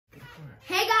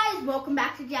welcome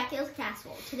back to Jackula's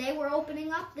Castle. Today we're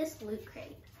opening up this Loot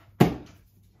Crate.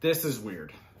 This is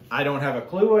weird. I don't have a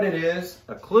clue what it is,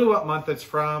 a clue what month it's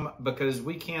from, because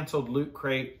we canceled Loot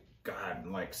Crate, God,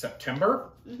 in like September,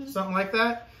 something like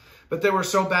that. But they were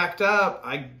so backed up,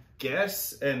 I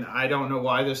guess, and I don't know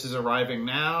why this is arriving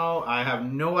now. I have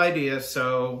no idea,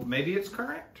 so maybe it's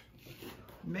correct.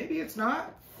 Maybe it's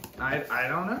not. I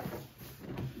don't know.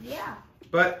 Yeah.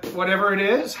 But whatever it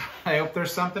is, I hope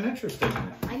there's something interesting in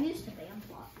it. I'm used to band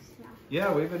box now.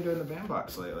 Yeah, we've been doing the band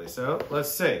box lately, so let's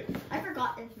see. I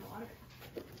forgot there's no autograph.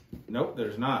 Nope,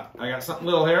 there's not. I got something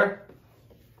little here.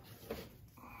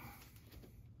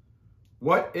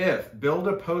 What if build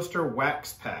a poster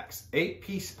wax packs,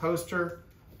 8-piece poster,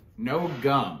 no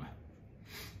gum.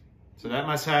 So that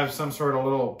must have some sort of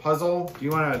little puzzle. Do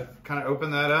you want to kind of open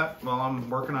that up while I'm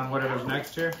working on whatever's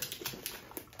next here?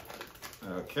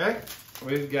 Okay,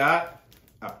 we've got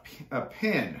a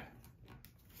pin,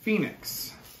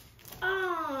 Phoenix.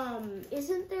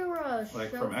 Isn't there a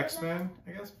like from X-Men,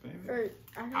 I guess, maybe? Or,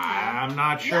 I don't know. I'm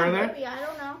not sure there. Maybe, I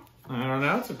don't know. I don't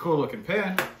know. It's a cool looking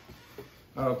pin.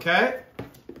 Okay.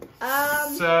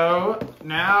 So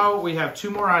now we have 2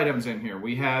 more items in here.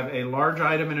 We have a large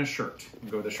item and a shirt.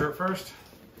 Go with the shirt first.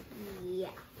 Yeah.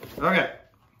 Okay.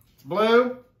 It's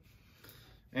blue.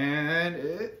 And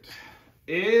it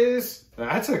is,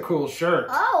 that's a cool shirt.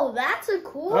 Oh, that's a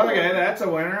cool Okay, that's a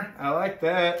winner. I like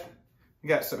that. We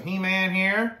got some He-Man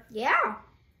here. Yeah.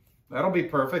 That'll be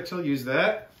perfect. He'll use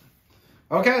that.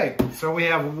 Okay, so we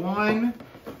have 1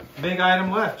 big item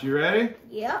left. You ready?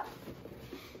 Yep.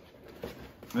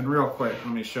 And real quick,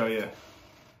 let me show you.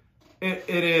 It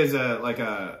is like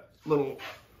a little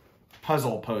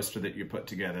puzzle poster that you put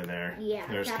together there. Yeah.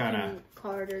 There's Captain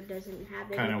Carter doesn't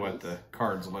have kind of what the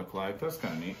cards look like. That's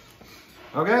kind of neat.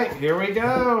 Okay, here we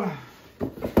go.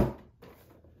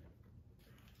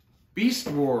 Beast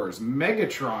Wars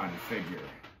Megatron figure.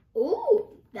 Ooh,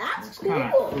 that's cool.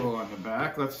 Kind of cool on the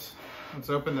back. Let's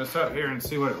open this up here and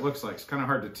see what it looks like. It's kind of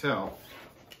hard to tell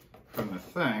from the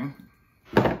thing.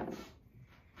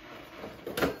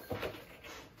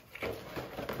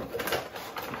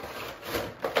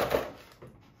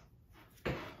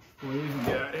 We've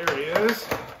got, here he is.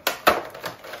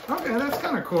 Okay, that's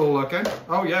kind of cool looking.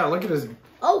 Oh yeah, look at his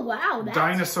Oh wow,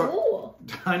 that's cool.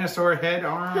 Dinosaur head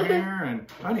arm here,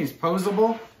 and he's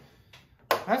posable.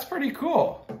 That's pretty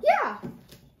cool. Yeah.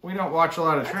 We don't watch a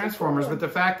lot of Transformers, but the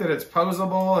fact that it's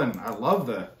posable, and I love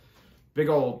the big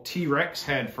old T-Rex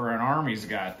head for an arm he's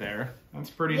got there.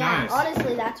 That's pretty nice. Yeah,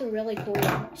 honestly, that's a really cool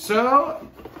one. So,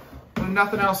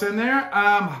 nothing else in there.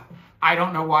 I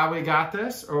don't know why we got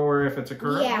this, or if it's a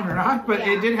current one or not, but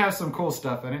it did have some cool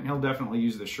stuff in it, and he'll definitely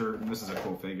use the shirt, and this is a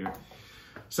cool figure.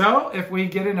 So, if we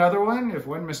get another one, if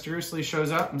one mysteriously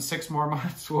shows up in 6 more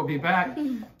months, we'll be back.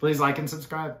 Please like and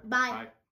subscribe. Bye. Bye.